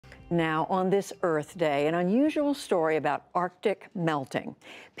Now, on this Earth Day, an unusual story about Arctic melting.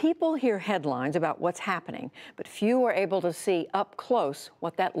 People hear headlines about what's happening, but few are able to see up close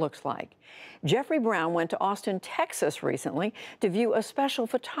what that looks like. Jeffrey Brown went to Austin, Texas recently to view a special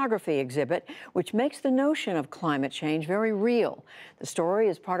photography exhibit which makes the notion of climate change very real. The story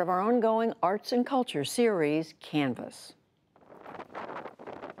is part of our ongoing Arts and Culture series, Canvas.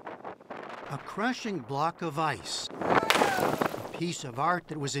 A crushing block of ice. A piece of art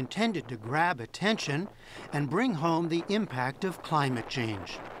that was intended to grab attention and bring home the impact of climate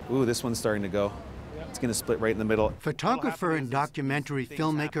change. Ooh, this one's starting to go. It's going to split right in the middle. Photographer and documentary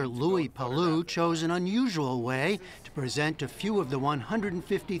filmmaker Louie Palu chose an unusual way to present a few of the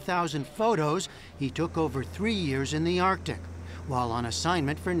 150,000 photos he took over 3 years in the Arctic, while on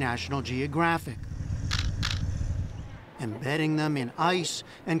assignment for National Geographic. Embedding them in ice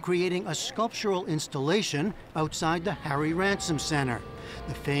and creating a sculptural installation outside the Harry Ransom Center,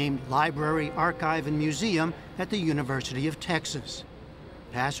 the famed library, archive, and museum at the University of Texas.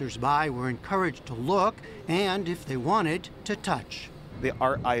 Passersby were encouraged to look and, if they wanted, to touch. The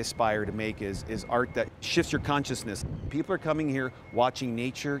art I aspire to make is art that shifts your consciousness. People are coming here watching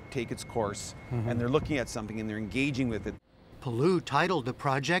nature take its course, and they're looking at something and they're engaging with it. Palu titled the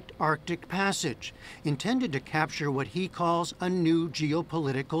project Arctic Passage, intended to capture what he calls a new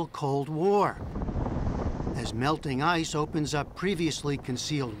geopolitical Cold War. As melting ice opens up previously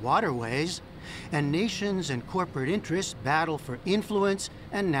concealed waterways, and nations and corporate interests battle for influence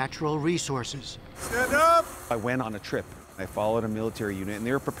and natural resources. Stand up! I went on a trip. I followed a military unit, and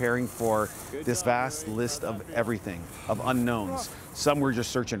they were preparing for this vast list of everything, of unknowns. Some were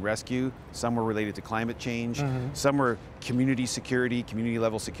just search and rescue, some were related to climate change, some were community security, community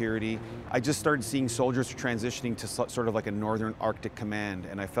level security. I just started seeing soldiers transitioning to sort of like a Northern Arctic command,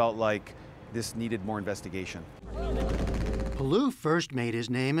 and I felt like this needed more investigation. Palu first made his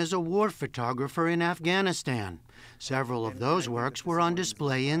name as a war photographer in Afghanistan. Several of those works were on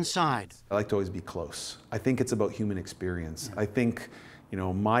display inside. I like to always be close. I think it's about human experience. I think,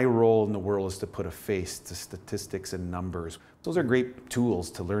 my role in the world is to put a face to statistics and numbers. Those are great tools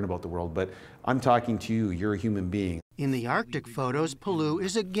to learn about the world, but I'm talking to you, you're a human being. In the Arctic photos, Palu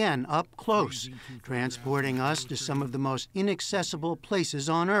is again up close, transporting us to some of the most inaccessible places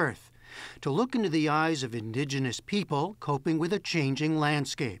on Earth, to look into the eyes of indigenous people coping with a changing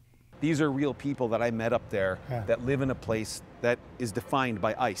landscape. These are real people that I met up there that live in a place that is defined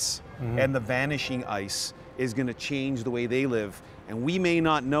by ice. And the vanishing ice is going to change the way they live. And we may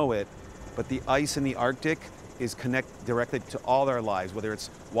not know it, but the ice in the Arctic is connected directly to all our lives, whether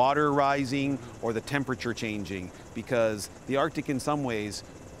it's water rising or the temperature changing, because the Arctic in some ways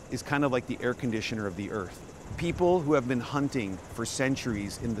is kind of like the air conditioner of the Earth. People who have been hunting for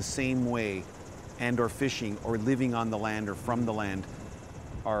centuries in the same way and or fishing or living on the land or from the land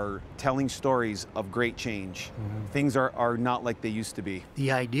are telling stories of great change. Things are not like they used to be.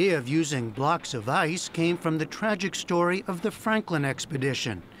 The idea of using blocks of ice came from the tragic story of the Franklin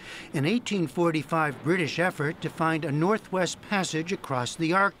expedition, an 1845 British effort to find a northwest passage across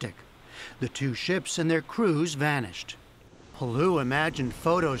the Arctic. The two ships and their crews vanished. Palu imagined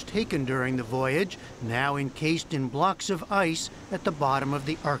photos taken during the voyage, now encased in blocks of ice at the bottom of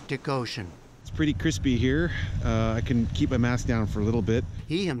the Arctic Ocean. It's pretty crispy here. I can keep my mask down for a little bit.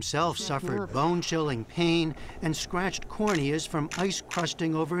 He himself suffered bone-chilling pain and scratched corneas from ice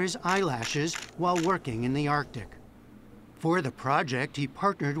crusting over his eyelashes while working in the Arctic. For the project, he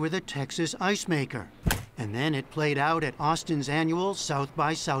partnered with a Texas ice maker, and then it played out at Austin's annual South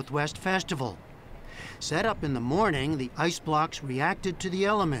by Southwest Festival. Set up in the morning, the ice blocks reacted to the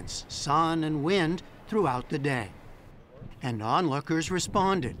elements, sun and wind, throughout the day. And onlookers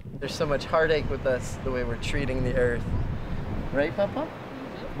responded. There's so much heartache with us, the way we're treating the Earth. Right, Papa?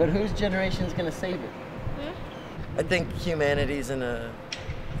 But whose generation is going to save it? I think humanity's in a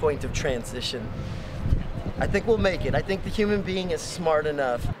point of transition. I think we'll make it. I think the human being is smart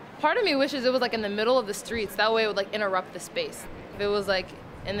enough. Part of me wishes it was like in the middle of the streets. That way it would like interrupt the space. If it was like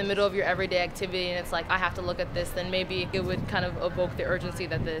in the middle of your everyday activity and it's like, I have to look at this, then maybe it would kind of evoke the urgency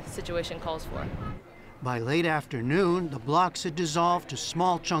that the situation calls for. By late afternoon, the blocks had dissolved to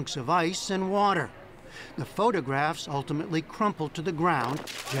small chunks of ice and water. The photographs ultimately crumpled to the ground,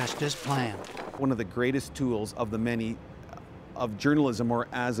 just as planned. One of the greatest tools of the many of journalism or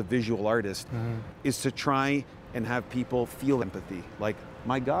as a visual artist is to try and have people feel empathy. Like,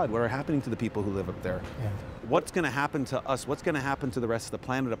 my God, what are happening to the people who live up there? What's going to happen to us? What's going to happen to the rest of the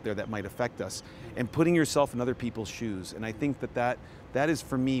planet up there that might affect us? And putting yourself in other people's shoes. And I think that is,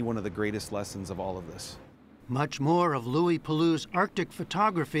 for me, one of the greatest lessons of all of this. Much more of Louie Palu's Arctic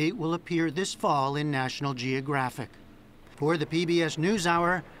photography will appear this fall in National Geographic. For the PBS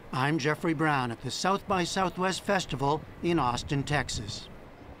NewsHour, I'm Jeffrey Brown at the South by Southwest Festival in Austin, Texas.